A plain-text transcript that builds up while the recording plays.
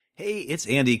Hey, it's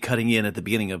Andy cutting in at the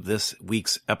beginning of this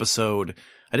week's episode.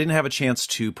 I didn't have a chance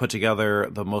to put together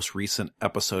the most recent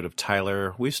episode of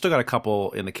Tyler. We've still got a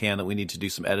couple in the can that we need to do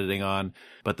some editing on,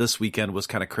 but this weekend was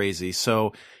kind of crazy.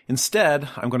 So instead,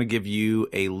 I'm going to give you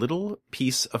a little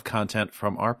piece of content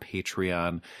from our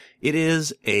Patreon. It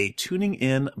is a Tuning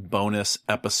In bonus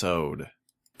episode.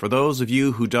 For those of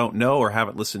you who don't know or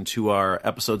haven't listened to our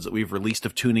episodes that we've released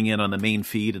of Tuning In on the main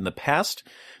feed in the past,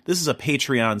 this is a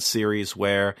Patreon series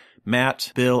where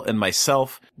Matt, Bill, and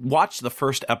myself watch the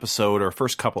first episode or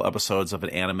first couple episodes of an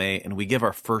anime, and we give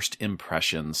our first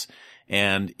impressions.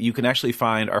 And you can actually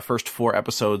find our first 4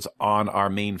 episodes on our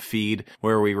main feed,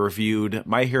 where we reviewed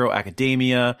My Hero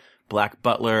Academia, Black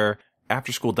Butler,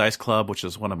 After School Dice Club, which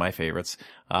is one of my favorites.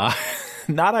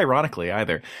 Not ironically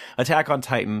either. Attack on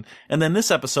Titan. And then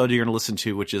this episode you're going to listen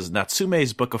to, which is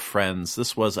Natsume's Book of Friends.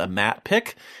 This was a Matt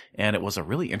pick, and it was a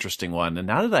really interesting one. And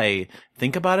now that I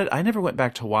think about it, I never went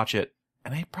back to watch it,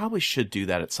 and I probably should do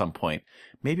that at some point.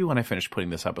 Maybe when I finish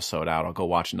putting this episode out, I'll go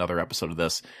watch another episode of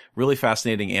this. Really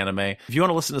fascinating anime. If you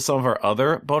want to listen to some of our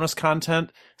other bonus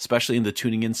content, especially in the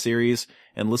Tuning In series,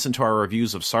 and listen to our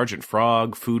reviews of Sergeant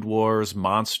Frog, Food Wars,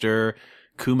 Monster,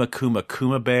 Kuma Kuma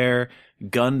Kuma Bear,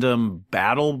 Gundam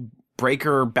Battle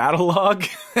Breaker Battlelog,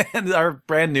 and our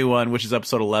brand new one, which is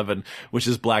episode 11, which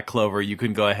is Black Clover, you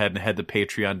can go ahead and head to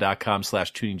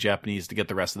patreon.com/tuningjapanese to get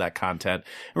the rest of that content.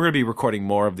 We're going to be recording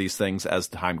more of these things as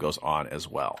time goes on as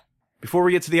well. Before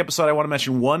we get to the episode, I want to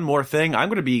mention one more thing. I'm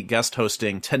going to be guest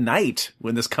hosting tonight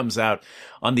when this comes out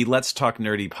on the Let's Talk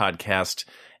Nerdy podcast.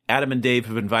 Adam and Dave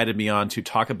have invited me on to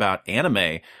talk about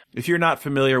anime. If you're not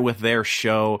familiar with their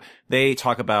show, they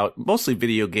talk about mostly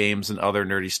video games and other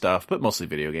nerdy stuff, but mostly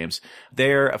video games.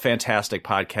 They're a fantastic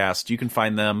podcast. You can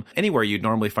find them anywhere you'd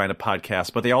normally find a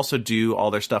podcast, but they also do all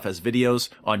their stuff as videos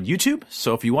on YouTube.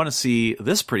 So if you want to see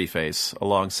this pretty face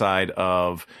alongside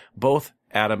of both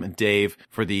Adam and Dave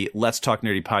for the Let's Talk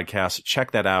Nerdy podcast,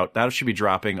 check that out. That should be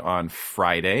dropping on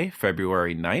Friday,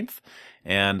 February 9th.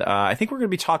 And I think we're going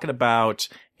to be talking about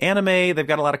anime. They've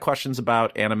got a lot of questions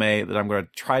about anime that I'm going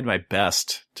to try my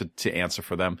best to answer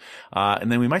for them.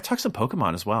 And then we might talk some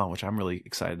Pokemon as well, which I'm really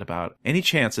excited about. Any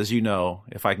chance, as you know,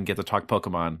 if I can get to talk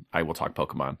Pokemon, I will talk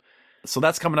Pokemon. So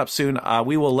that's coming up soon.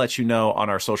 We will let you know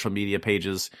on our social media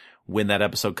pages when that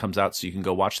episode comes out so you can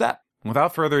go watch that.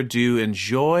 Without further ado,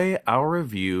 enjoy our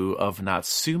review of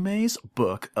Natsume's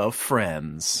Book of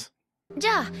Friends. じ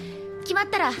ゃあ、決まっ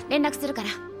たら連絡するから。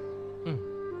うん。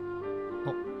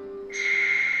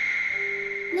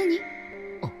何？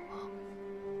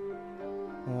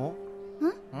お？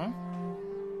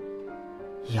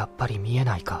やっぱり見え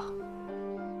ないか。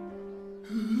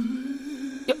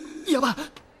やば。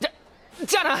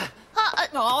じゃあ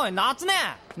な。おい、夏目。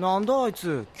なんだあい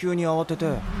つ、急に慌てて。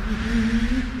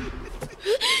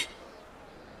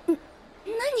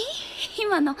何？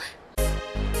今の。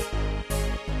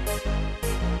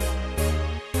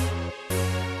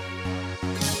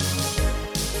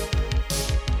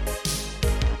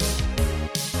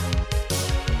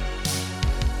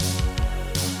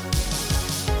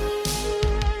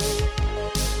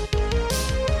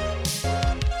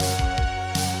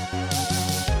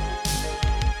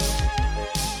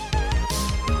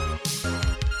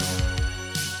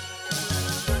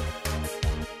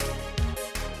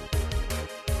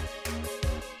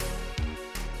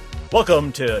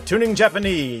Welcome to Tuning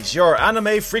Japanese, your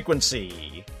anime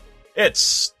frequency.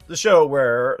 It's the show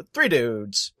where 3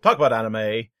 dudes talk about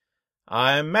anime.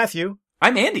 I'm Matthew.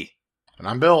 I'm Andy. And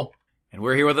I'm Bill. And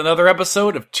we're here with another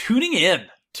episode of Tuning In.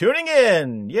 Tuning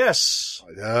in, yes.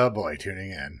 Oh boy,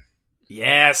 tuning in.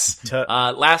 Yes.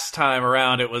 Last time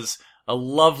around, it was a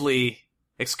lovely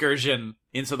excursion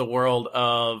into the world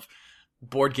of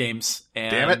board games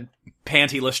and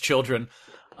pantyless children.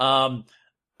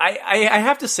 I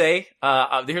have to say,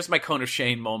 here's my cone of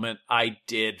shame moment. I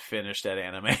did finish that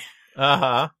anime.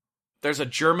 Uh-huh. There's a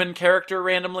German character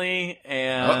randomly,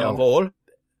 and Jawohl.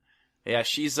 Yeah,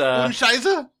 she's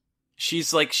Scheiße?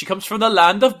 she's like, she comes from the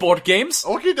land of board games.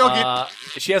 Okie dokie.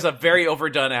 She has a very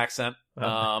overdone accent.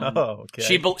 Okay.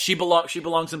 She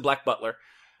belongs in Black Butler.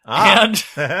 And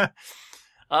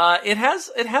it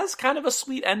has kind of a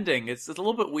sweet ending. It's a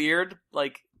little bit weird,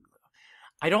 like,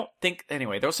 I don't think,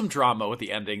 anyway, there was some drama with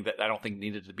the ending that I don't think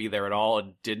needed to be there at all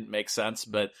and didn't make sense,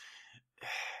 but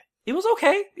it was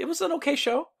okay. It was an okay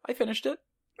show. I finished it.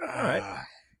 all right.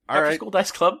 After School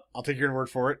Dice Club. I'll take your word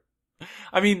for it.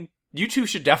 I mean, you two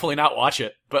should definitely not watch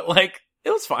it, but, like,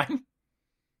 it was fine.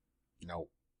 No.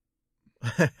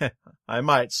 I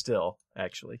might still,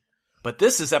 actually. But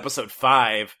this is episode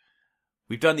 5.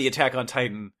 We've done the Attack on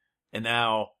Titan, and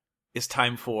now it's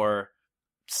time for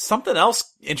something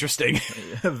else interesting.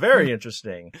 Very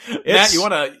interesting. Matt, you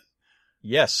want to?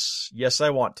 Yes, I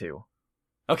want to.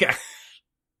 Okay.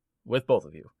 With both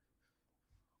of you.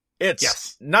 It's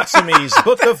Yes. Natsume's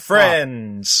Book of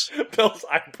Friends. Bill's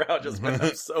eyebrow just went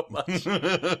up so much.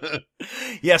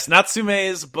 Yes,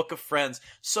 Natsume's Book of Friends.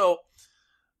 So,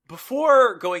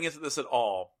 before going into this at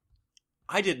all,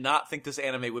 I did not think this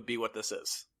anime would be what this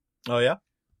is. Oh, yeah?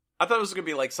 I thought it was going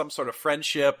to be like some sort of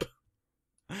friendship,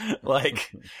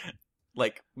 like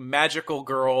magical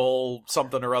girl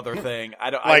something or other thing.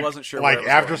 I wasn't sure. Like where it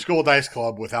was after going. school dice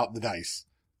club without the dice.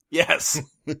 Yes.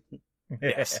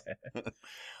 Yes.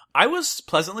 I was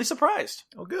pleasantly surprised.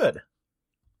 Oh, good.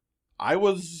 I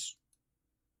was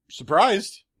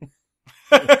surprised.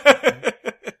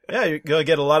 Yeah, you're going to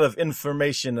get a lot of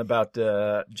information about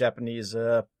Japanese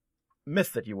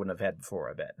myth that you wouldn't have had before,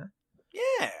 I bet. Huh?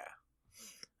 Yeah.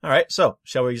 All right, so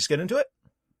shall we just get into it?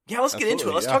 Yeah, let's get into it.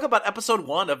 Absolutely, Let's yeah. talk about episode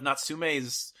 1 of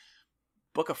Natsume's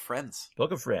Book of Friends.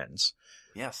 Book of Friends.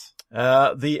 Yes.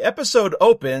 The episode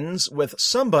opens with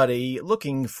somebody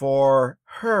looking for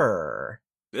her.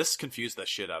 This confused the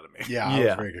shit out of me. Yeah, I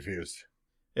was very confused.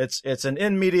 It's an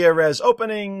in media res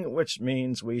opening, which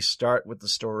means we start with the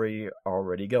story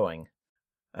already going.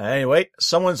 Anyway,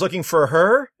 someone's looking for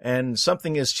her, and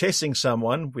something is chasing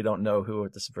someone. We don't know who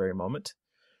at this very moment.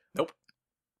 Nope.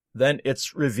 Then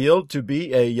it's revealed to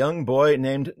be a young boy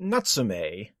named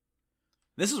Natsume.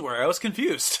 This is where I was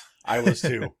confused. I was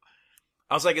too.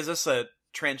 I was like, is this a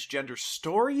transgender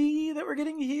story that we're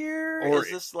getting here? Or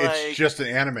is this like it's just an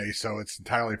anime, so it's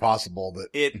entirely possible that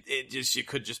it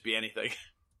could just be anything.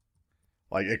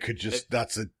 like it could just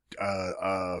that's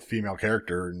a female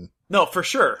character and No, for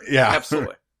sure. Yeah.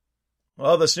 Absolutely.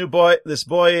 Well, this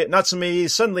boy, Natsume,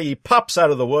 suddenly pops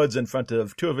out of the woods in front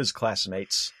of two of his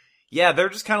classmates. Yeah, they're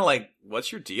just kind of like,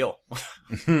 what's your deal?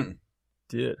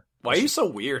 Dude. Why are you so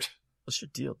weird? What's your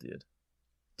deal, dude?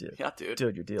 Yeah, dude.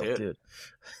 Dude, your deal, dude.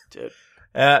 Dude.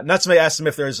 Natsume asks him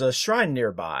if there's a shrine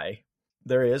nearby.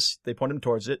 There is. They point him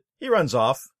towards it. He runs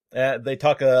off. They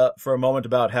talk for a moment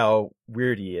about how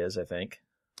weird he is, I think.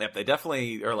 Yep, they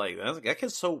definitely are like, that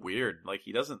kid's so weird. Like,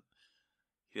 he doesn't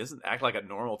act like a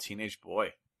normal teenage boy.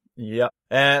 Yeah.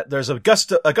 There's a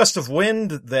gust of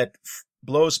wind that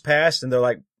blows past, and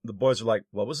the boys are like,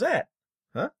 what was that?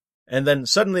 Huh? And then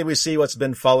suddenly we see what's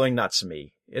been following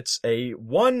Natsume. It's a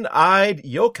one-eyed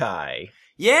yokai.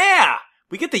 Yeah!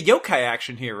 We get the yokai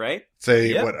action here, right?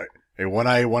 say Yep. what a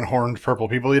one-eyed, one-horned purple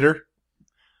people eater.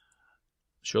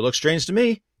 Sure looks strange to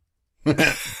me.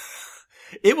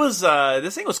 It was,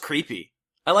 this thing was creepy.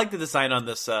 I like the design on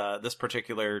this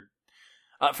particular,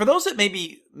 for those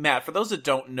that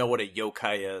don't know what a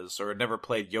yokai is or never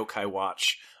played Yokai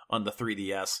Watch on the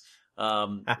 3DS,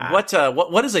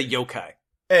 what is a yokai?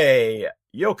 A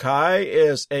yokai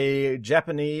is a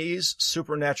Japanese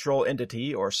supernatural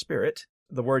entity or spirit.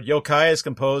 The word yokai is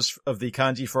composed of the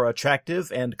kanji for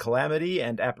attractive and calamity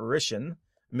and apparition,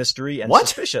 mystery and What?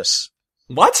 suspicious.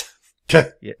 What?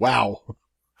 Wow.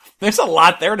 There's a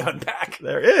lot there to unpack.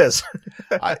 There is.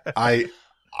 I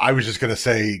was just gonna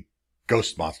say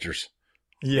ghost monsters.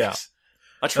 Yeah.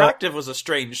 Attractive was a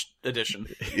strange addition.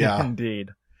 Yeah.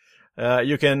 Indeed.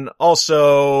 You can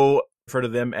also refer to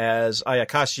them as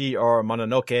Ayakashi or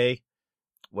Mononoke,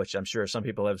 which I'm sure some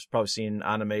people have probably seen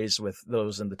animes with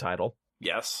those in the title.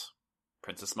 Yes.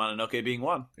 Princess Mononoke being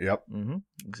one. Yep. Mm-hmm.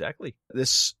 Exactly.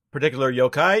 This particular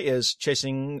yokai is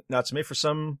chasing Natsume for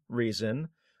some reason.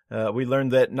 We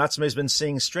learned that Natsume's been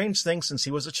seeing strange things since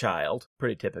he was a child.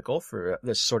 Pretty typical for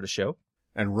this sort of show.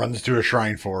 And runs to a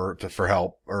shrine for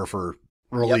help or for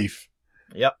relief.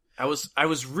 Yep. I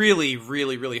was really,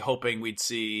 really, really hoping we'd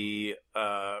see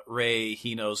Rei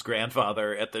Hino's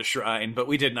grandfather at the shrine, but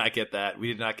we did not get that. We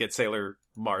did not get Sailor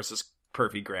Mars's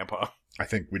pervy grandpa. I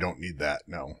think we don't need that.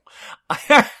 No.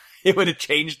 It would have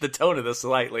changed the tone of this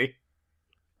slightly.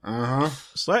 Uh huh.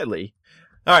 Slightly.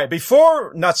 All right,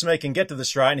 before Natsume can get to the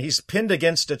shrine, he's pinned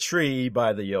against a tree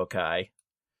by the yokai,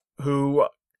 who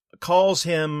calls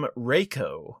him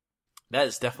Reiko. That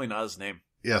is definitely not his name.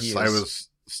 Yes, He I is. was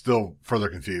still further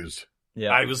confused.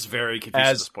 Yeah, I was very confused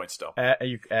at this point still.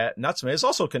 Natsume is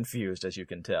also confused, as you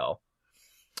can tell.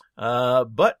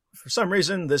 But for some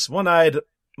reason, this one-eyed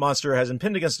monster has him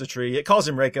pinned against a tree. It calls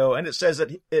him Reiko, and it says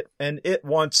that it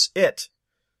wants it.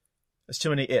 There's too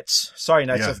many its. Sorry,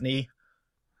 Knights Yeah. of Ni.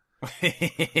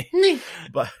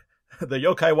 But the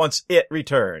yokai wants it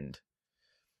returned.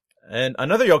 And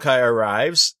another yokai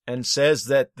arrives and says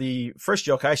that the first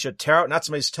yokai should tear out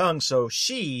Natsume's tongue so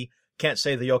she can't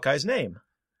say the yokai's name.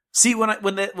 See,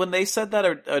 when they said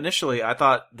that initially, I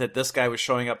thought that this guy was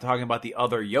showing up talking about the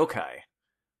other yokai.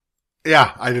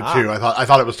 Yeah, I did too. I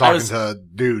thought it was talking to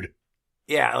dude.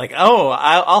 Yeah, like, oh,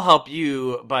 I'll help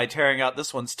you by tearing out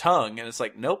this one's tongue. And it's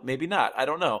like, nope, maybe not. I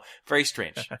don't know. Very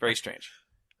strange. Very strange.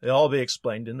 It'll all be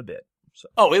explained in a bit. So.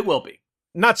 Oh, it will be.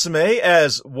 Natsume,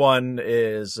 as one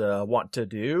is wont to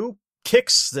do,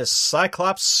 kicks this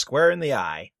Cyclops square in the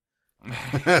eye.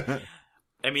 That's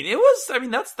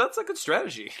a good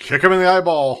strategy. Kick him in the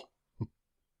eyeball.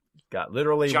 Got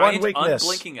literally Giant one weakness.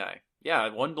 unblinking eye. Yeah,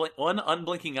 one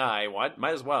unblinking eye.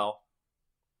 Might as well.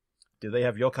 Do they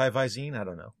have Yokai Visine? I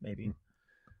don't know. Maybe.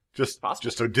 Just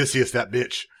Odysseus, that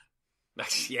bitch.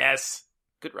 Yes.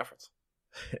 Good reference.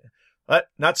 But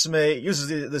Natsume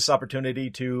uses this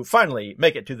opportunity to finally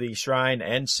make it to the shrine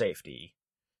and safety,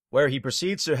 where he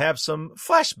proceeds to have some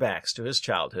flashbacks to his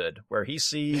childhood, where he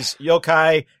sees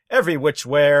yokai every which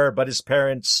where, but his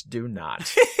parents do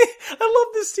not. I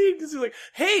love this scene because he's like,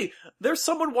 hey, there's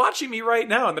someone watching me right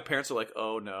now. And the parents are like,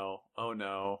 oh no,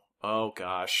 oh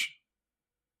gosh.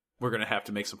 We're going to have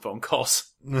to make some phone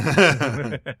calls. Who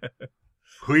are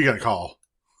you going to call?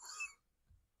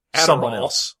 Someone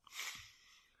else.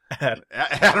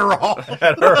 Adderall.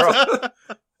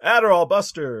 Adderall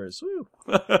busters. Woo.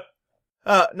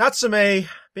 Natsume,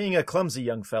 being a clumsy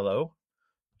young fellow,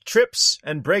 trips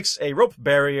and breaks a rope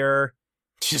barrier.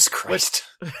 Jesus Christ.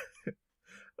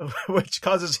 Which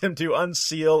causes him to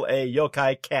unseal a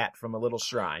yokai cat from a little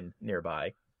shrine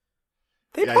nearby.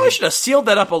 They probably should have sealed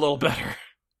that up a little better.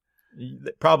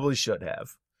 They probably should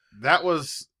have. That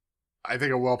was, I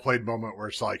think, a well-played moment where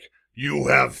it's like, you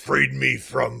have freed me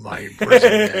from my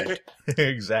imprisonment.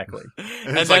 Exactly.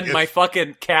 And then my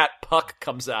fucking cat Puck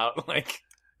comes out. Like,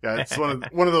 yeah, it's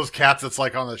one of those cats that's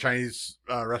like on the Chinese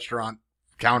restaurant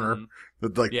counter.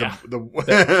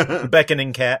 The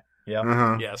beckoning cat. Yeah.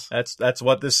 Uh-huh. Yes. That's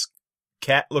what this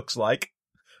cat looks like.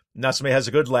 Natsume has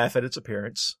a good laugh at its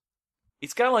appearance.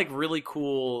 It's got like really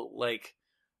cool like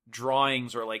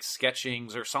drawings or like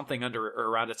sketchings or something under or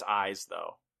around its eyes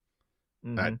though.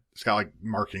 Mm-hmm. It's got like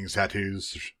markings,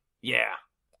 tattoos. Yeah.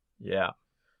 Yeah.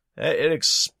 It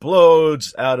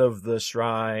explodes out of the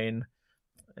shrine,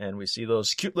 and we see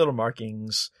those cute little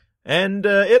markings. And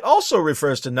it also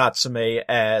refers to Natsume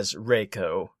as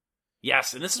Reiko.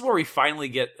 Yes, and this is where we finally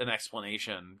get an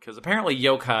explanation, because apparently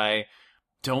yokai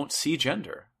don't see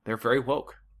gender. They're very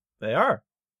woke. They are.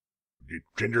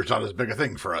 Gender's not as big a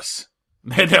thing for us.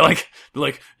 They're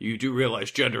like, you do realize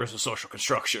gender is a social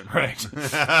construction, right?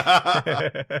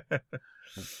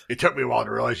 It took me a while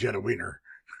to realize you had a wiener.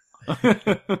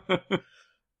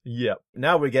 Yep.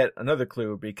 Now we get another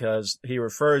clue because he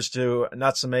refers to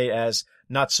Natsume as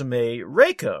Natsume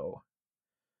Reiko.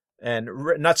 And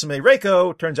Natsume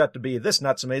Reiko turns out to be this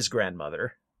Natsume's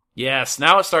grandmother. Yes,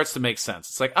 now it starts to make sense.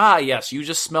 It's like, yes, you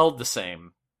just smelled the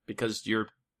same because you're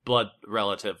blood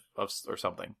relative or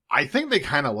something. I think they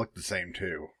kind of look the same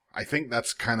too. I think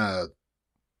that's kind of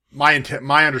my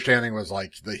understanding was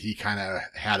like that he kind of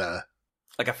had a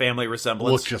family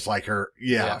resemblance. Look just like her.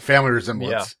 Yeah. Family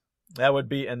resemblance. Yeah. That would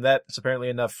be, and that's apparently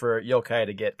enough for yokai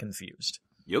to get confused.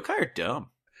 Yokai are dumb.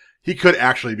 He could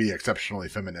actually be exceptionally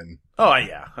feminine. Oh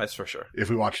yeah, that's for sure. If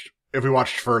we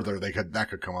watched further, that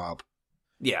could come up.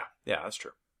 Yeah, that's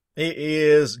true. He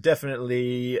is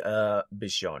definitely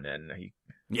Bishonen.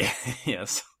 Yeah,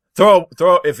 yes. Throw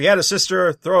if he had a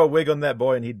sister, throw a wig on that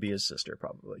boy and he'd be his sister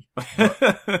probably.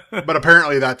 But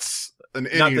apparently that's an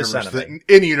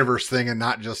in-universe thing and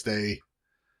not just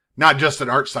an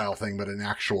art style thing, but an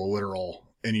actual literal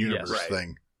in-universe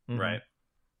thing. Mm-hmm. Right.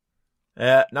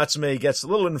 Natsume gets a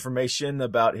little information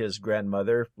about his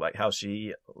grandmother, like how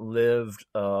she lived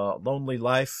a lonely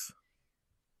life.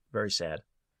 Very sad.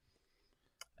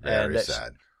 Very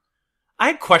sad. I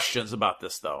had questions about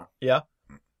this, though. Yeah?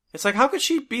 It's like, how could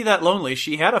she be that lonely?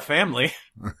 She had a family.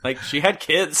 Like, she had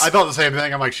kids. I thought the same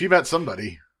thing. I'm like, she met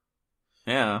somebody.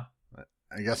 Yeah.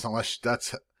 I guess unless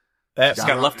that's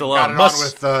got left alone. Got it on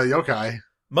with yokai.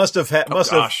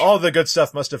 All the good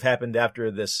stuff must have happened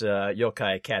after this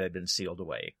yokai cat had been sealed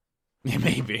away. Yeah,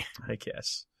 maybe. I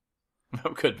guess.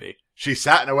 Could be. She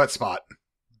sat in a wet spot.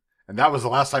 And that was the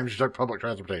last time she took public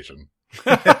transportation.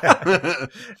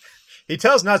 He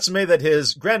tells Natsume that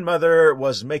his grandmother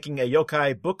was making a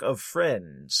yokai book of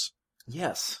friends.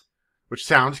 Yes. Which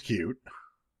sounds cute.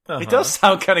 Uh-huh. It does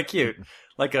sound kind of cute.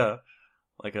 Like a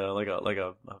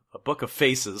book of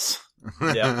faces.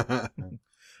 Yeah.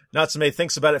 Natsume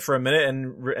thinks about it for a minute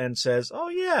and says, "Oh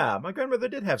yeah, my grandmother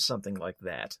did have something like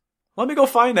that. Let me go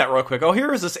find that real quick. Oh,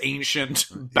 here is this ancient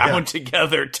bound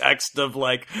together text of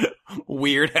like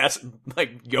weird ass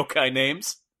like yokai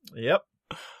names." Yep.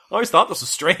 I always thought this was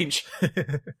strange.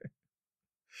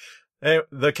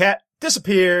 The cat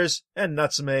disappears, and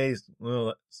Natsume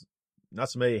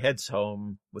Natsume heads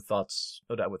home with thoughts,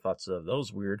 no doubt with thoughts of, that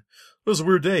was a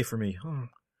weird day for me.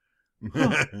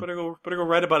 Better go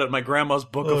write about it in my grandma's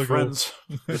book of friends.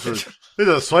 This is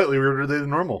a slightly weirder day than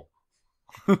normal.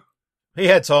 He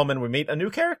heads home and we meet a new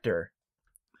character.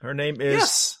 Her name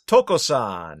is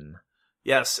Toko-san.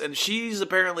 Yes, and she's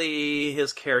apparently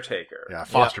his caretaker. Yeah,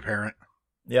 foster parent.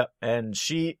 Yep, and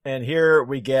here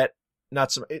we get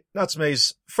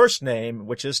Natsume's first name,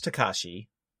 which is Takashi.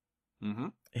 Mm-hmm.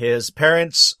 His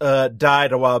parents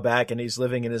died a while back, and he's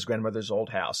living in his grandmother's old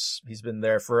house. He's been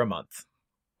there for a month.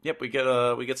 Yep, we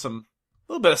get some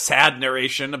little bit of sad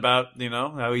narration about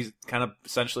how he's kind of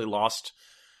essentially lost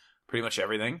pretty much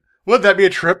everything. Would that be a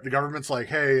trip? The government's like,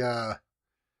 hey, the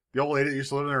old lady that used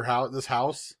to live in this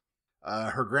house,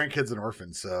 her grandkid's an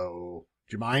orphan, so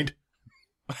do you mind?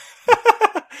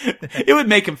 It would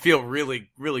make him feel really,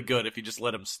 really good if you just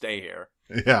let him stay here.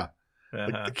 Yeah.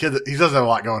 The kid, he doesn't have a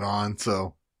lot going on,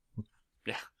 so.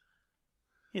 Yeah.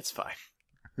 It's fine.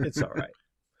 It's all right.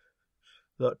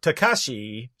 So,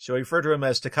 Takashi, shall we refer to him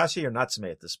as Takashi or Natsume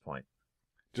at this point?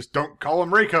 Just don't call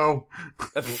him Reiko.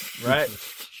 Right?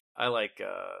 I like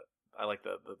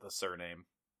the surname.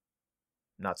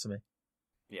 Natsume?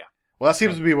 Yeah. Well, that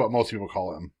seems to be what most people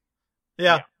call him.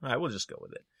 Yeah. All right, we'll just go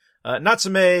with it.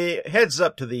 Natsume heads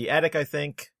up to the attic, I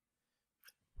think,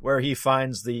 where he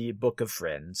finds the Book of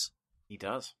Friends. He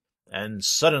does. And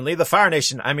suddenly the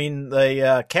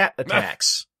the cat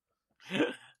attacks.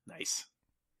 Nice.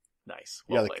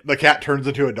 Well the cat turns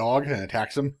into a dog and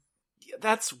attacks him.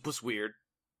 Yeah, was weird.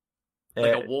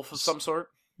 Like a wolf of some sort?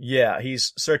 Yeah,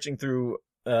 he's searching through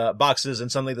boxes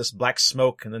and suddenly this black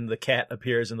smoke, and then the cat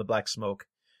appears in the black smoke.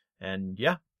 And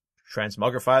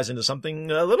transmogrifies into something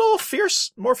a little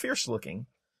more fierce looking.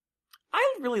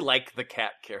 I really like the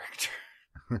cat character.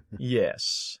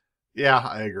 Yes. Yeah,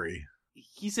 I agree.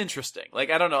 He's interesting.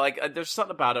 Like, I don't know, like there's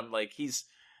something about him, like he's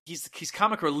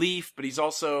comic relief, but he's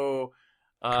also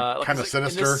kind of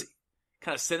sinister.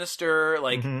 Kind of sinister.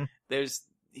 Like there's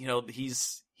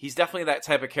he's definitely that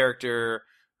type of character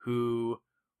who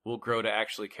will grow to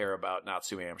actually care about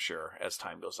Natsume, I'm sure, as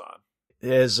time goes on.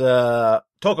 As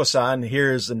Toko-san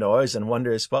hears the noise and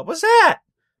wonders, what was that?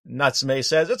 Natsume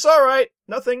says, it's all right.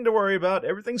 Nothing to worry about.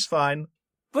 Everything's fine.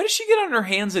 Why does she get on her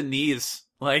hands and knees?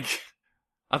 Like,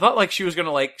 I thought she was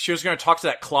gonna talk to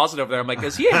that closet over there. I'm like,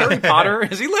 is he a Harry Potter?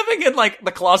 Is he living in like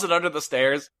the closet under the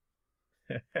stairs?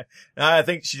 I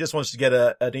think she just wants to get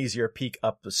an easier peek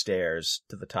up the stairs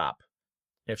to the top.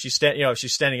 If she's standing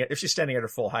at her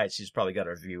full height, she's probably got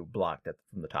her view blocked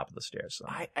from the top of the stairs. So.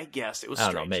 I guess it was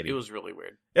strange. I don't know, maybe it was really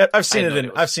weird. Yeah, I've seen it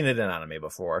in anime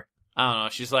before. I don't know.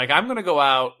 She's like, I'm gonna go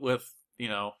out with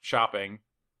shopping.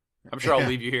 I'm sure I'll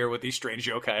leave you here with these strange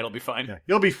yokai. It'll be fine. Yeah,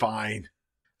 you'll be fine.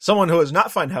 Someone who is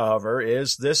not fine, however,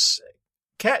 is this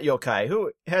cat yokai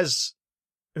who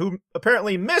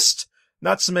apparently missed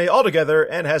Natsume altogether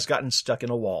and has gotten stuck in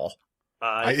a wall.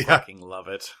 I fucking love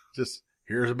it. Just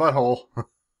here's a butthole.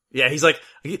 Yeah, he's like,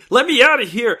 let me out of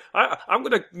here. I'm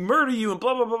going to murder you and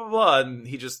blah, blah, blah, blah, blah. And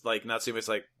he just Natsume's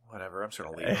like, whatever, I'm just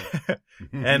going to leave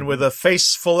him. And with a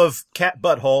face full of cat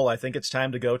butthole, I think it's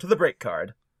time to go to the break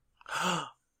card.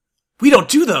 We don't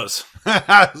do those.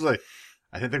 I was like,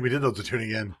 I didn't think we did those to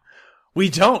Tooning in. We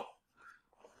don't.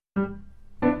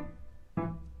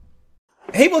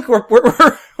 Hey, look,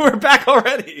 we're back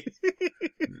already.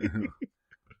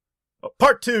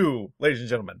 Part 2, ladies and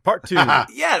gentlemen. Part 2.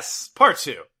 Yes, part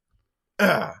 2.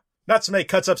 Natsume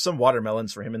cuts up some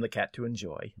watermelons for him and the cat to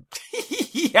enjoy.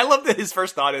 I love that his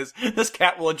first thought is, this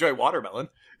cat will enjoy watermelon.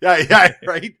 Yeah,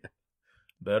 right?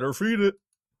 Better feed it.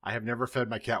 I have never fed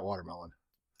my cat watermelon.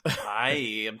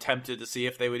 I am tempted to see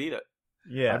if they would eat it.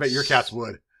 Yeah, I bet your cats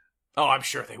would. Oh, I'm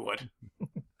sure they would.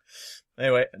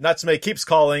 Anyway, Natsume keeps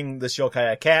calling this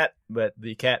yokai a cat, but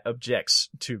the cat objects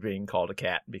to being called a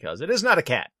cat because it is not a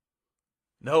cat.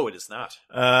 No, it is not.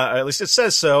 At least it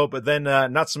says so, but then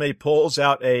Natsume pulls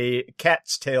out a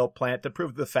cat's tail plant to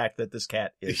prove the fact that this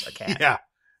cat is a cat. Yeah.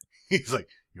 He's like,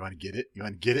 you want to get it? You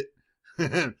want to get it?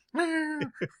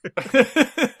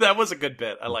 That was a good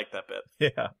bit. I like that bit.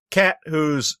 Yeah. Cat,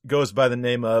 who goes by the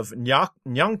name of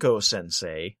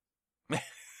Nyanko-sensei.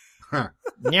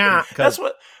 Nya, that's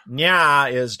what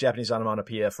nya is Japanese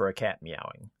onomatopoeia for a cat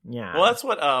meowing. Nya. Well,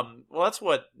 that's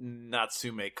what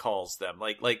Natsume calls them.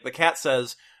 Like the cat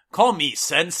says, "Call me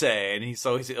sensei," and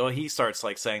he starts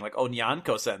like saying like, "Oh,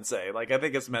 Nyanko sensei." Like I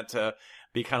think it's meant to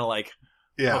be kind of like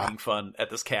poking fun at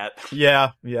this cat.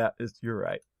 Yeah, you're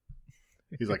right.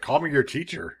 He's like, "Call me your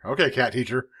teacher." Okay, cat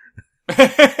teacher.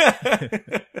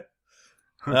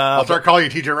 I'll start calling you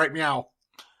teacher right meow.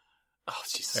 Oh,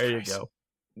 Jesus There Christ. You go.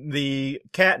 The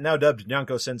cat, now dubbed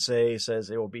Nyanko Sensei, says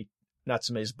it will be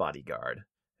Natsume's bodyguard.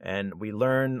 And we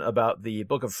learn about the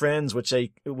Book of Friends, which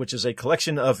is a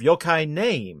collection of yokai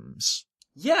names.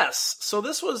 Yes. So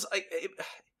this was...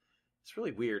 it's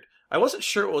really weird. I wasn't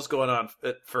sure what was going on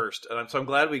at first, and so I'm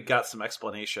glad we got some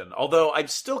explanation. Although I'm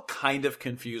still kind of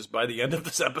confused by the end of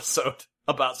this episode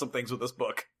about some things with this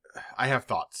book. I have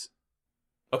thoughts.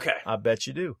 Okay. I bet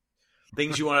you do.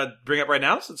 Things you want to bring up right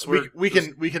now, since we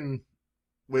can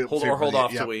hold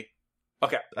off till we.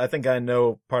 Okay. I think I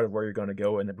know part of where you're going to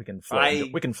go, and we can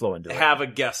flow into it. I have a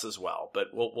guess as well, but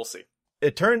we'll see.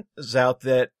 It turns out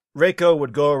that Reiko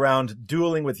would go around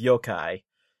dueling with yokai.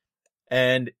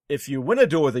 And if you win a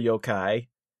duel with a yokai,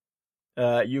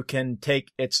 you can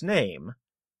take its name.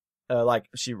 Like,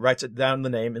 she writes it down, the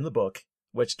name in the book,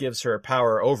 which gives her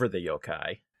power over the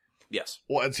yokai. Yes.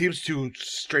 Well, it seems to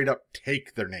straight up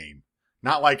take their name.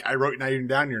 Not like I wrote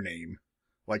down your name.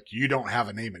 Like, you don't have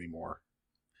a name anymore.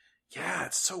 Yeah,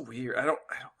 it's so weird.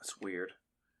 It's weird.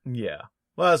 Yeah.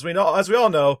 Well, as we all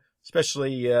know,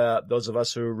 especially those of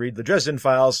us who read the Dresden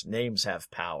Files, names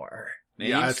have power.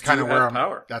 Names that's kind of where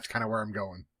I'm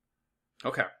going.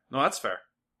 Okay. No, that's fair.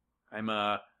 I'm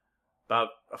about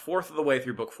a fourth of the way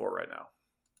through book 4 right now.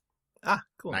 Ah,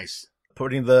 cool. Nice.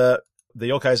 Putting the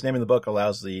yokai's name in the book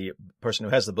allows the person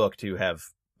who has the book to have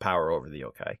power over the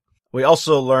yokai. We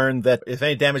also learned that if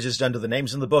any damage is done to the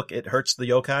names in the book, it hurts the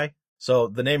yokai. So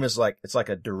the name is it's like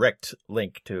a direct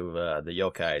link to the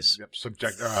yokai's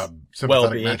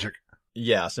sympathetic magic.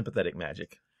 Yeah, sympathetic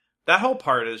magic. That whole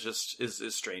part is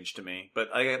strange to me, but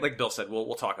like Bill said,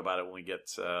 we'll talk about it when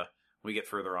we get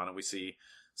further on and we see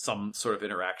some sort of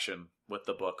interaction with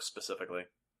the book specifically.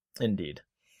 Indeed.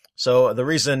 So the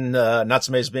reason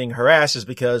Natsume is being harassed is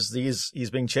because he's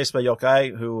being chased by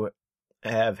yokai who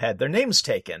have had their names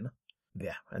taken.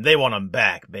 Yeah, and they want them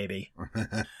back, baby.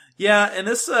 Yeah, and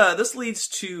this leads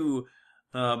to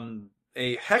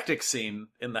a hectic scene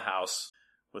in the house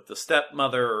with the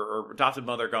stepmother or adopted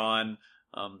mother gone.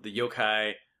 The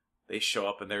yokai, they show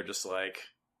up and they're just like,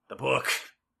 the book.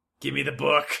 Give me the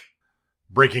book.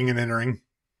 Breaking and entering.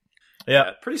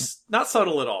 Yeah. Pretty not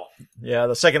subtle at all. Yeah,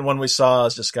 the second one we saw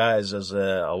is disguised as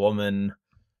a woman,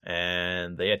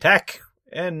 and they attack,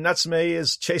 and Natsume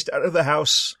is chased out of the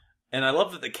house. And I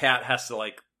love that the cat has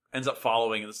to ends up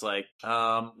following, and it's like,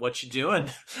 what you doing?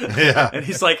 Yeah. And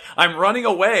he's like, I'm running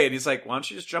away. And he's like, why don't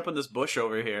you just jump in this bush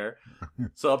over here?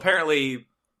 So apparently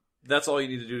that's all you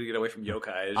need to do to get away from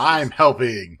yokai. I'm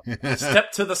helping.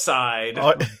 Step to the side.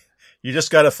 You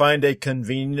just got to find a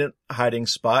convenient hiding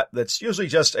spot that's usually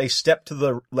just a step to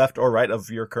the left or right of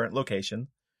your current location.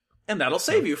 And that'll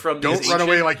save you from Don't run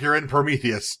away like you're in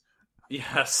Prometheus.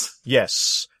 Yes.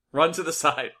 Yes. Run to the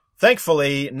side.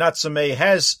 Thankfully, Natsume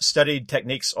has studied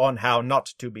techniques on how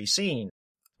not to be seen.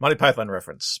 Monty Python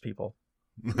reference, people.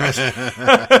 That's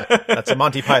a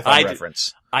Monty Python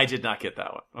reference. I did not get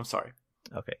that one. I'm sorry.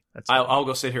 Okay. I'll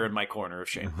go sit here in my corner of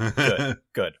shame.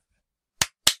 Good.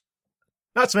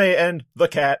 Natsume and the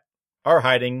cat are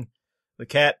hiding. The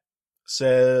cat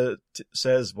says,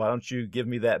 why don't you give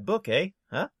me that book, eh?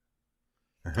 Huh?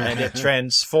 And it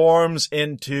transforms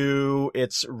into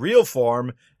its real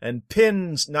form and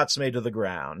pins Natsume to the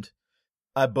ground.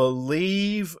 I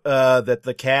believe that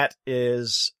the cat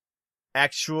is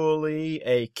actually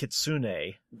a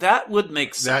kitsune. That would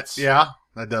make sense.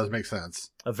 That does make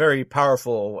sense. A very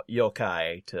powerful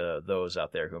yokai to those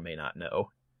out there who may not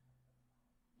know.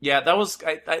 Yeah, that was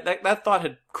that thought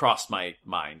had crossed my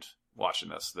mind watching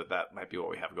this, that might be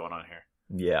what we have going on here.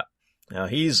 Yeah. Now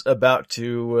he's about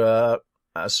to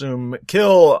assume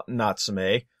kill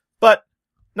Natsume, but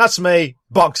Natsume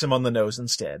bonks him on the nose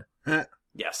instead.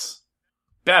 Yes.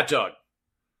 Bad dog.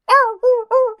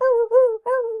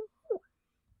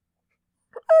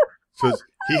 So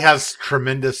he has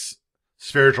tremendous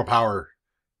spiritual power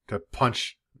to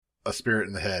punch a spirit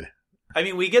in the head. I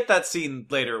mean, we get that scene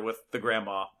later with the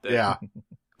grandma. Yeah.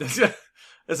 There's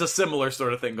a similar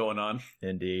sort of thing going on.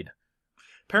 Indeed.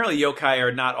 Apparently yokai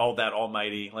are not all that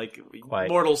almighty.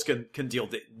 Mortals can deal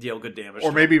good damage.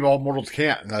 Or maybe all mortals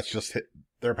can't, and that's just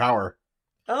their power.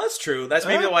 Oh, that's true. That's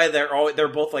maybe why they're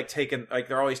both taken,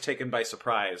 they're always taken by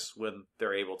surprise when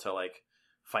they're able to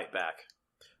fight back.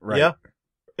 Right. Yeah.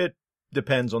 It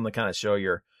depends on the kind of show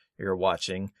you're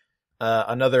watching.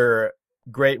 Another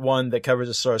great one that covers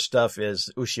this sort of stuff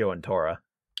is Ushio and Tora.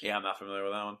 Yeah, I'm not familiar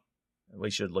with that one.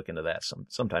 We should look into that.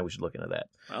 Sometime we should look into that.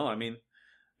 Well, I mean,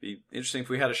 it'd be interesting if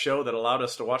we had a show that allowed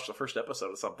us to watch the first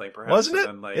episode of something, perhaps. Wasn't it?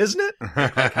 Then, Isn't it?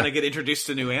 Kind of get introduced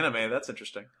to new anime. That's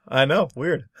interesting. I know.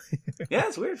 Weird. Yeah,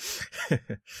 it's weird.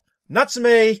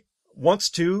 Natsume wants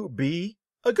to be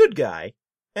a good guy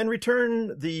and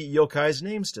return the yokai's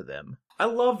names to them. I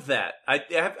love that. I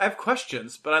have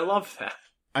questions, but I love that.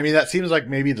 I mean, that seems like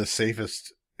maybe the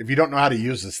safest. If you don't know how to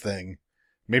use this thing,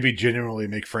 maybe genuinely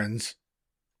make friends.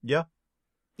 Yeah.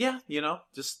 Yeah,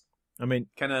 just I mean,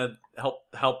 kind of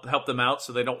help them out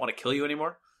so they don't want to kill you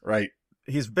anymore. Right.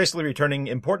 He's basically returning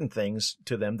important things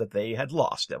to them that they had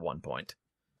lost at one point.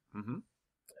 Mm-hmm.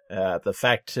 The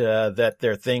fact that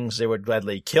they're things they would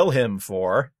gladly kill him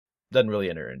for doesn't really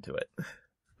enter into it.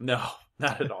 No,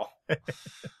 not at all.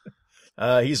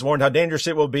 He's warned how dangerous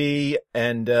it will be,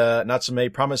 and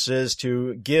Natsume promises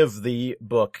to give the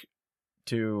book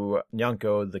to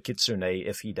Nyanko the Kitsune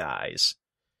if he dies.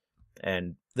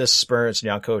 And this spurs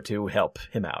Nyanko to help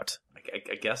him out.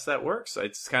 I guess that works.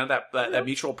 It's kind of that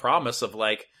mutual promise of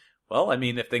like, well, I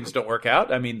mean, if things don't work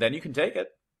out, I mean, then you can take it.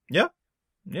 Yeah.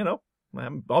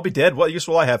 I'll be dead. What use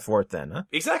will I have for it then, huh?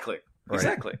 Exactly. Right.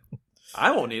 Exactly.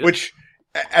 I won't need it. Which,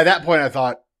 at that point, I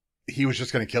thought he was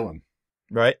just going to kill him.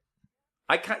 Right.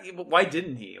 Why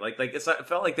didn't he? It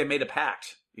felt like they made a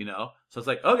pact, So it's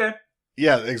like, okay.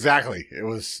 Yeah, exactly. It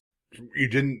was, you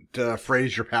didn't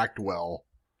phrase your pact well.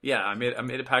 Yeah, I made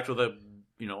a pact with a,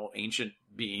 ancient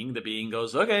being. The being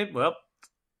goes, okay, well,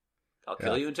 I'll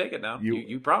kill you and take it now.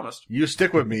 You promised. You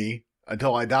stick with me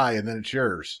until I die, and then it's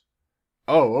yours.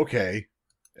 Oh, okay.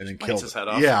 And then kills his head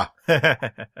off. Yeah.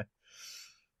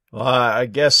 Well, I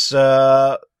guess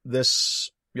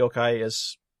this yokai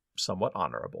is somewhat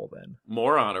honorable then.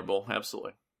 More honorable,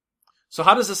 absolutely. So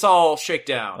how does this all shake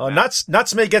down?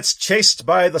 Natsume gets chased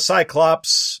by the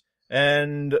Cyclops,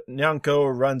 and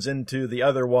Nyanko runs into the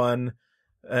other one,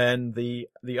 and the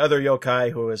other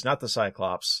yokai, who is not the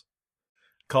Cyclops,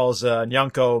 calls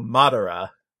Nyanko Madara.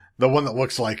 The one that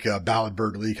looks like Ballad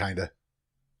Bird Lee, kind of.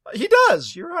 He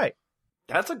does, you're right.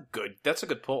 That's a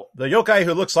good pull. The yokai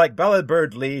who looks like Ballad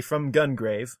Bird Lee from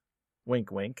Gungrave.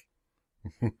 Wink, wink.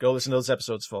 Go listen to those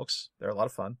episodes, folks. They're a lot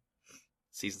of fun.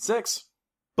 Season 6.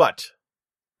 But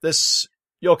this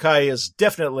yokai is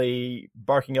definitely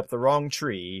barking up the wrong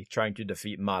tree, trying to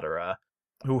defeat Madara,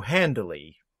 who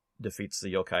handily defeats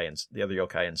the other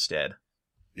yokai instead.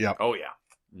 Yeah. Oh yeah.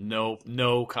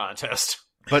 No contest.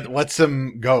 But lets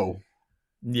him go.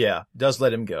 Yeah, does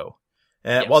let him go.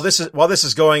 Yes. While this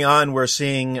is going on, we're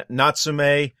seeing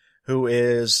Natsume, who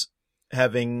is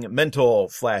having mental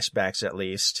flashbacks, at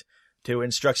least, to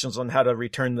instructions on how to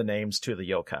return the names to the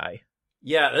yokai.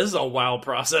 Yeah, this is a wild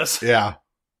process. Yeah.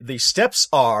 The steps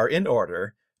are, in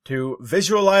order, to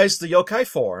visualize the yokai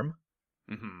form.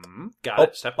 Mm-hmm. Got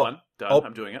it. Step 1. Done.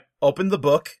 I'm doing it. Open the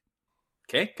book.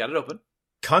 Okay, got it open.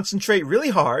 Concentrate really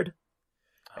hard.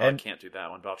 I can't do that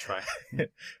one, but I'll try.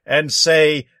 And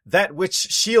say, "That which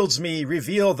shields me,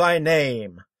 reveal thy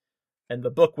name." And the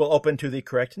book will open to the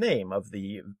correct name of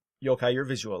the yokai you're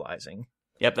visualizing.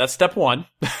 Yep, that's step 1.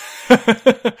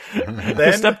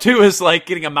 Then step 2 is like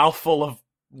getting a mouthful of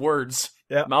words.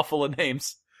 Yeah. Mouthful of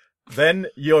names. Then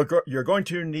you're going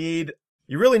to need,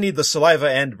 you really need the saliva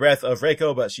and breath of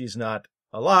Reiko, but she's not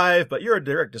alive, but you're a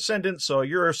direct descendant, so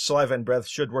your saliva and breath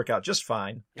should work out just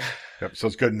fine. Yep, so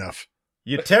it's good enough.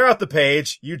 You tear out the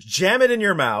page, you jam it in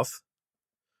your mouth.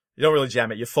 You don't really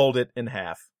jam it, you fold it in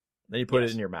half. Then you put it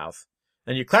in your mouth.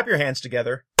 Then you clap your hands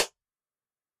together,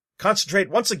 concentrate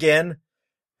once again,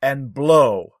 and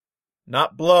blow.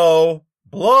 Not blow.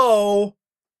 Blow!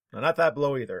 No, not that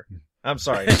blow either. I'm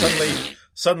sorry.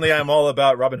 Suddenly I'm all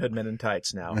about Robin Hood Men in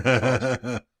Tights now.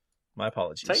 My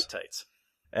apologies. Tights.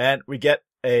 And we get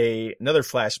another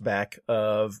flashback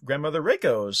of Grandmother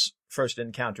Reiko's first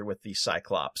encounter with the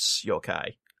Cyclops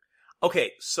yokai.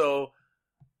 Okay, so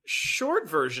short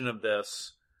version of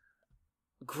this,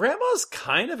 Grandma's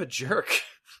kind of a jerk.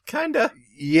 Kinda.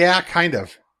 Yeah, kind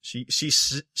of. She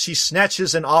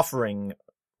snatches an offering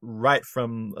right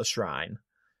from a shrine.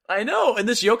 I know, and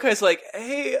this yokai's like,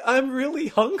 "Hey, I'm really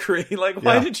hungry. Like,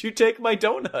 why did you take my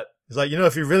donut?" He's like,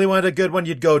 if you really wanted a good one,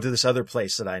 you'd go to this other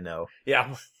place that I know. Yeah.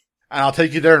 And I'll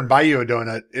take you there and buy you a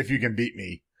donut if you can beat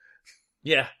me.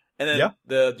 Yeah. And then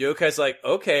the yokai's like,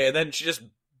 okay, and then she just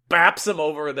baps him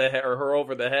over the head, or her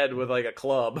over the head with like a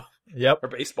club. Yep. Or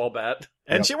baseball bat.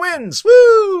 And she wins!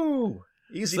 Woo!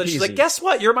 Easy so peasy. She's like, guess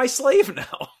what? You're my slave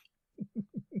now.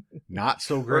 Not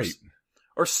so great.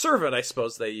 Or servant, I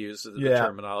suppose they use the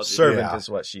terminology. Servant is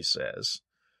what she says.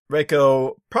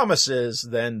 Reiko promises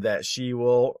then that she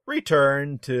will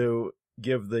return to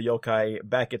give the yokai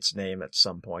back its name at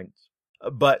some point.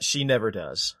 But she never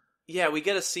does. Yeah, we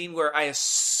get a scene where I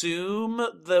assume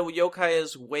the yokai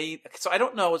is so I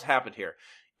don't know what's happened here.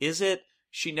 Is it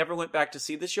she never went back to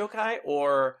see this yokai,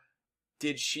 or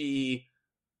did she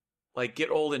like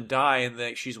get old and die,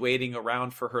 and she's waiting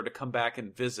around for her to come back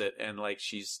and visit, and like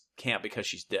she's can't because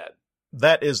she's dead?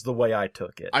 That is the way I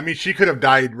took it. I mean, she could have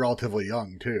died relatively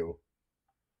young, too.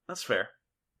 That's fair.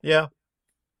 Yeah.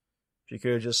 She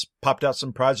could have just popped out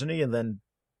some progeny and then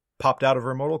popped out of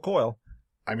her mortal coil.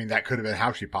 I mean, that could have been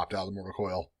how she popped out of the mortal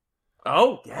coil.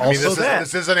 Oh, yeah. I mean,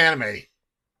 this is an anime.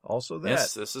 Also that.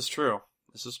 Yes, this is true.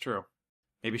 This is true.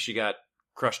 Maybe she got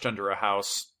crushed under a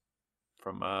house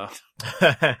from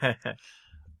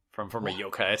from a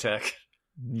yokai attack.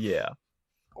 Yeah.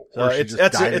 Or she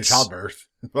just died in childbirth.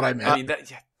 That's what I meant.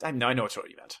 I mean, I know what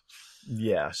you meant.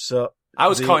 Yeah, so... I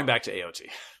was calling back to AOT.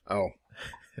 Oh.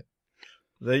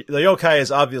 The yokai is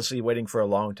obviously waiting for a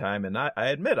long time, and I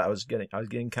admit I was getting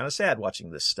kind of sad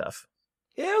watching this stuff.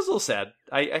 Yeah, it was a little sad.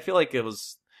 I feel like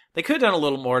they could have done a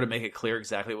little more to make it clear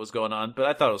exactly what was going on, but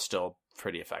I thought it was still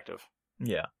pretty effective.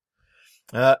 Yeah.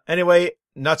 Anyway,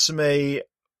 Natsume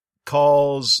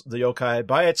calls the yokai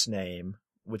by its name,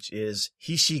 which is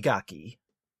Hishigaki.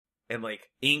 And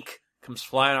ink comes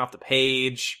flying off the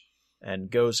page. And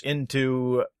goes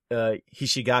into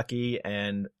Hishigaki,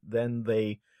 and then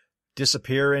they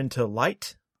disappear into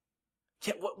light.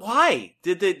 Yeah, why?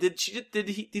 Did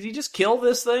he just kill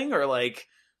this thing, or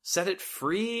set it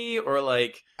free, or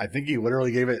I think he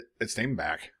literally gave it its name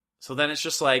back. So then it's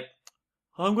just I'm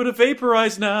gonna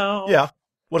vaporize now. Yeah.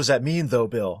 What does that mean, though,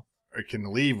 Bill? It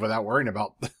can leave without worrying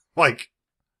about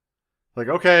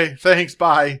okay, thanks,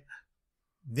 bye.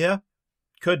 Yeah.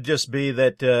 Could just be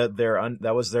that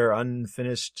that was their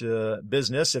unfinished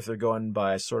business, if they're going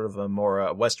by sort of a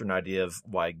more Western idea of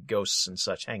why ghosts and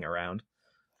such hang around.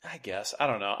 I guess. I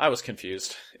don't know. I was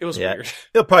confused. It was weird.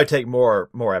 It'll probably take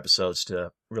more episodes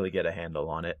to really get a handle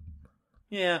on it.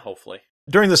 Yeah, hopefully.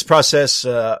 During this process,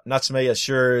 Natsume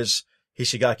assures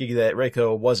Hishigaki that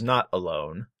Reiko was not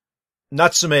alone.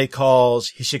 Natsume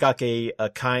calls Hishigaki a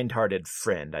kind-hearted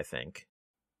friend, I think.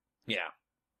 Yeah.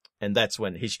 And that's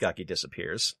when Hishigaki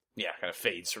disappears. Yeah, kind of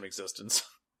fades from existence.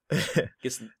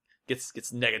 gets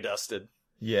nega-dusted.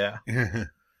 Yeah.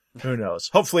 Who knows?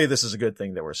 Hopefully this is a good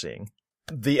thing that we're seeing.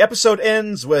 The episode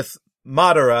ends with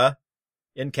Madara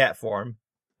in cat form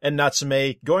and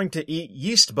Natsume going to eat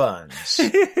yeast buns,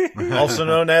 also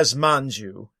known as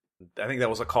manju. I think that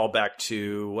was a callback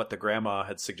to what the grandma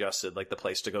had suggested, the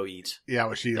place to go eat. Yeah,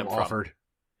 what she offered.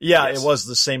 Yeah, yes. It was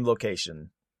the same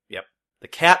location. Yep. The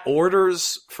cat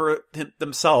orders for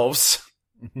themselves.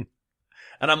 And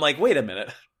I'm like, wait a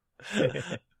minute.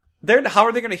 How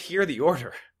are they going to hear the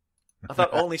order? I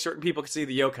thought only certain people could see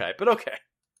the yokai, but okay.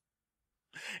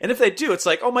 And if they do, it's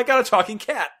oh my god, a talking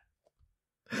cat.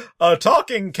 A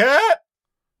talking cat?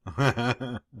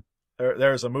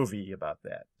 There's a movie about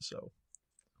that, so...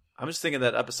 I'm just thinking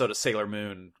that episode of Sailor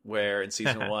Moon where in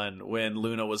season 1, when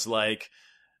Luna was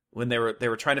when they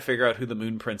were trying to figure out who the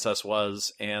Moon Princess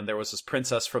was, and there was this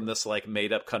princess from this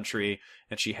made up country,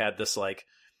 and she had this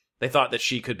they thought that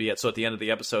she could be it. So at the end of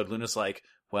the episode, Luna's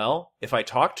well, if I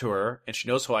talk to her and she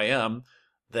knows who I am,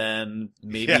 then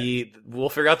maybe we'll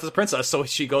figure out this princess. So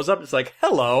she goes up and it's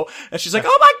hello, and she's oh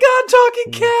my god,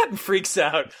 talking cat, and freaks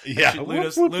out. Yeah,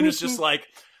 Luna's just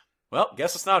well,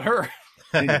 guess it's not her.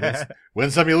 Win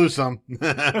some, you lose some.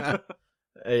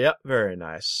 Yep, very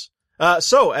nice.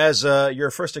 So, as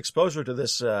your first exposure to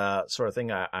this sort of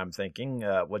thing, I'm thinking,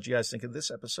 what do you guys think of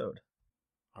this episode?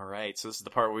 All right, so this is the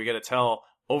part where we got to tell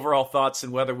overall thoughts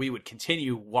and whether we would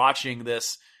continue watching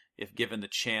this if given the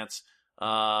chance.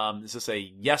 Is this a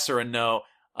yes or a no?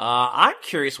 I'm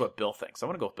curious what Bill thinks. I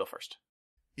want to go with Bill first.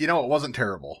 It wasn't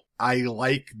terrible. I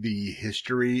like the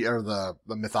history or the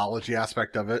mythology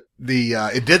aspect of it.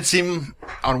 It did seem,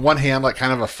 on one hand, like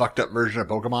kind of a fucked up version of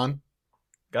Pokemon.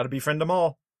 Gotta befriend them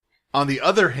all. On the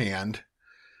other hand,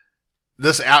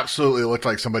 this absolutely looked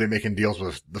like somebody making deals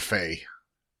with the Fae.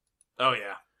 Oh,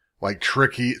 yeah.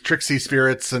 Tricksy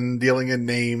spirits and dealing in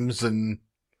names and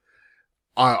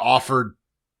offered,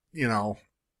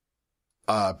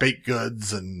 baked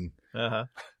goods and... Uh-huh.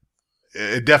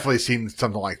 It definitely seemed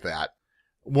something like that.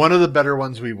 One of the better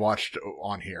ones we watched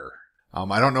on here.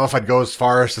 I don't know if I'd go as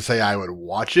far as to say I would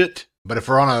watch it, but if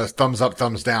we're on a thumbs up,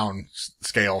 thumbs down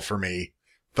scale for me,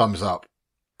 thumbs up.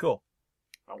 Cool.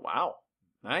 Oh, wow.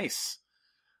 Nice.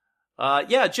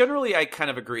 Yeah, generally I kind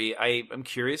of agree. I'm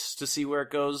curious to see where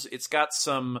it goes. It's got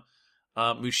some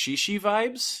Mushishi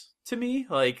vibes to me.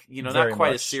 Not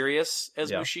quite as serious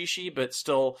as Mushishi, but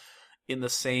still in the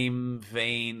same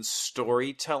vein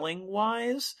storytelling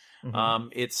wise. Mm-hmm.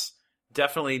 It's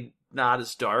definitely not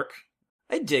as dark.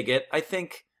 I dig it. I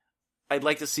think I'd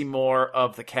like to see more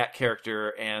of the cat character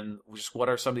and just what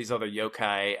are some of these other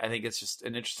yokai. I think it's just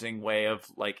an interesting way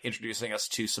of introducing us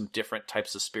to some different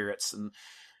types of spirits. And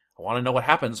I want to know what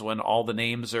happens when all the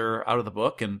names are out of the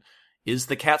book. And is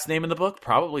the cat's name in the book?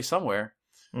 Probably somewhere.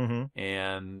 Mm-hmm.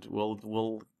 And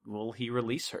will he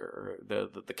release her,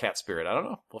 the cat spirit? I don't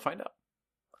know. We'll find out.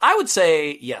 I would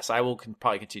say yes. I will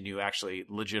probably continue actually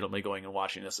legitimately going and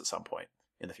watching this at some point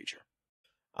in the future.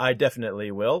 I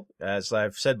definitely will. As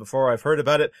I've said before, I've heard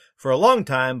about it for a long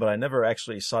time, but I never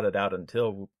actually sought it out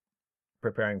until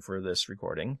preparing for this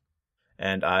recording.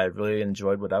 And I really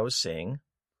enjoyed what I was seeing.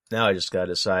 Now I just got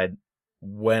to decide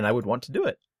when I would want to do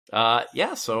it.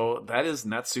 Yeah, so that is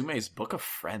Natsume's Book of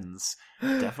Friends.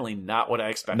 Definitely not what I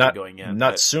expected going in.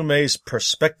 Natsume's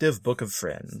Perspective Book of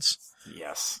Friends.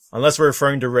 Yes. Unless we're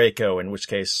referring to Reiko, in which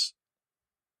case...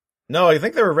 No, I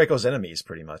think they were Reiko's enemies,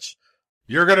 pretty much.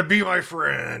 You're gonna be my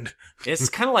friend. It's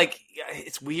kind of like...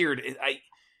 It's weird.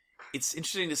 It's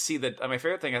interesting to see that... my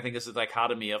favorite thing, I think, is the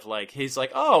dichotomy of, like, he's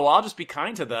like, oh, well, I'll just be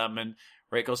kind to them. And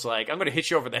Reiko's like, I'm gonna hit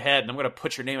you over the head, and I'm gonna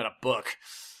put your name in a book.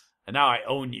 And now I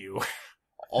own you.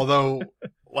 Although,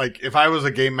 like, if I was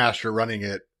a game master running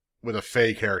it with a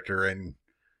Fae character and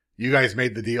you guys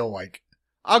made the deal, like,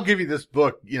 I'll give you this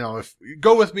book, you know, if you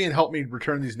go with me and help me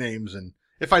return these names, and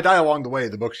if I die along the way,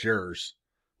 the book's yours.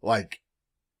 Like,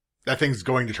 that thing's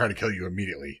going to try to kill you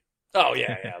immediately. Oh,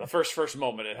 yeah. The first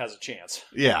moment it has a chance.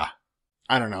 Yeah.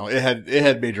 I don't know. It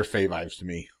had major Fae vibes to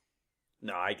me.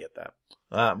 No, I get that.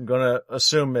 I'm going to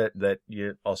assume that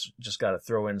you also just got to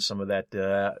throw in some of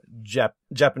that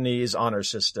Japanese honor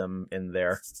system in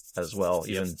there as well,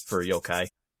 even for yokai.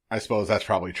 I suppose that's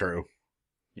probably true.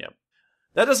 Yep.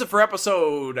 That does it for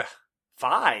episode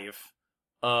 5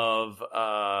 of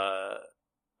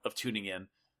Tuning In.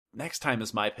 Next time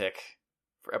is my pick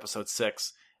for episode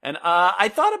 6. And I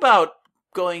thought about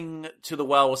going to the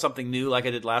well with something new like I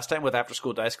did last time with After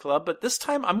School Dice Club, but this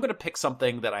time I'm going to pick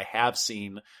something that I have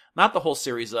seen, not the whole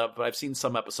series of, but I've seen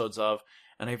some episodes of,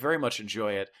 and I very much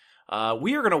enjoy it.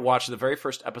 We are going to watch the very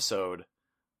first episode,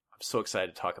 I'm so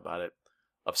excited to talk about it,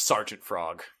 of Sergeant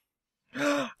Frog.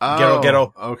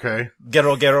 Gero. Okay.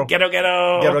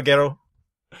 Gero.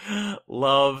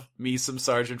 Love me some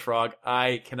Sergeant Frog.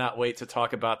 I cannot wait to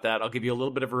talk about that. I'll give you a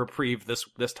little bit of a reprieve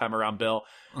this time around, Bill.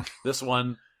 This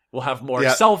one will have more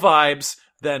Excel vibes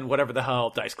than whatever the hell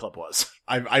Dice Club was.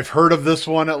 I've heard of this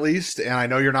one at least, and I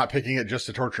know you're not picking it just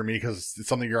to torture me because it's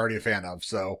something you're already a fan of.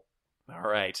 So, all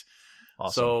right.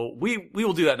 Awesome. So we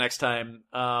will do that next time.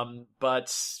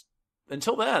 But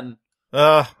until then,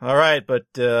 all right. But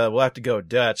we'll have to go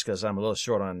Dutch because I'm a little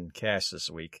short on cash this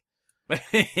week. We'll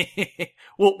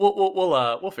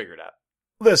figure it out.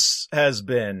 This has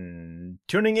been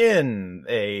Tuning In,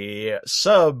 a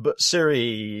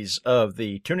sub-series of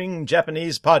the Tuning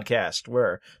Japanese podcast,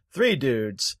 where 3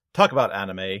 dudes talk about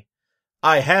anime.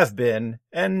 I have been,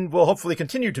 and will hopefully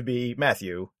continue to be,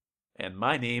 Matthew. And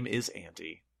my name is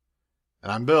Andy.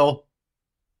 And I'm Bill.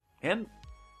 And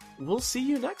we'll see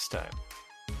you next time.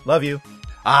 Love you.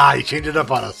 You changed it up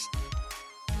on us.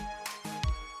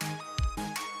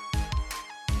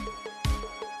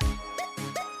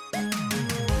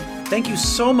 Thank you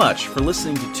so much for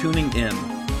listening to Tuning In.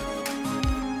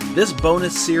 This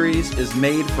bonus series is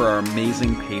made for our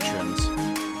amazing patrons.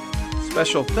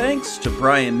 Special thanks to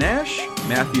Brian Nash,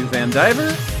 Matthew Van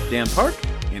Diver, Dan Park,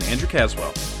 and Andrew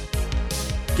Caswell.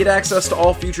 Get access to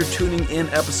all future Tuning In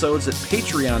episodes at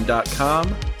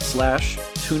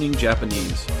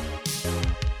patreon.com/tuningjapanese.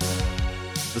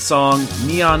 The song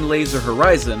Neon Laser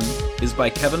Horizon is by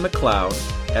Kevin MacLeod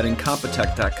at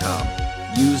incompetech.com.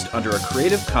 Used under a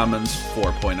Creative Commons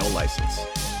 4.0 license.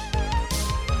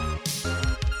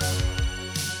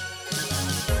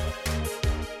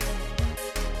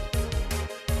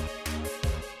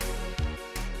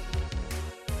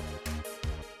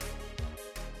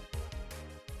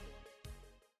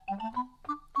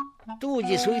当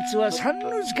時そいつは山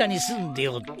の塚に住んで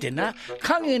おってな、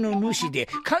影の主で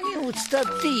影を伝って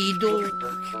移動。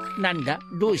なんだ、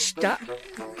どうした？こ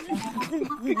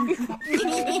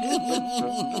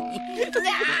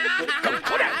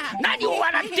ら、何を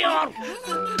笑っておる？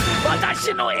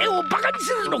私の絵をバカに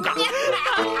するのか？こ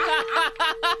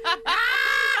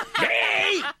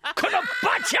の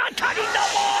バチ当たりども！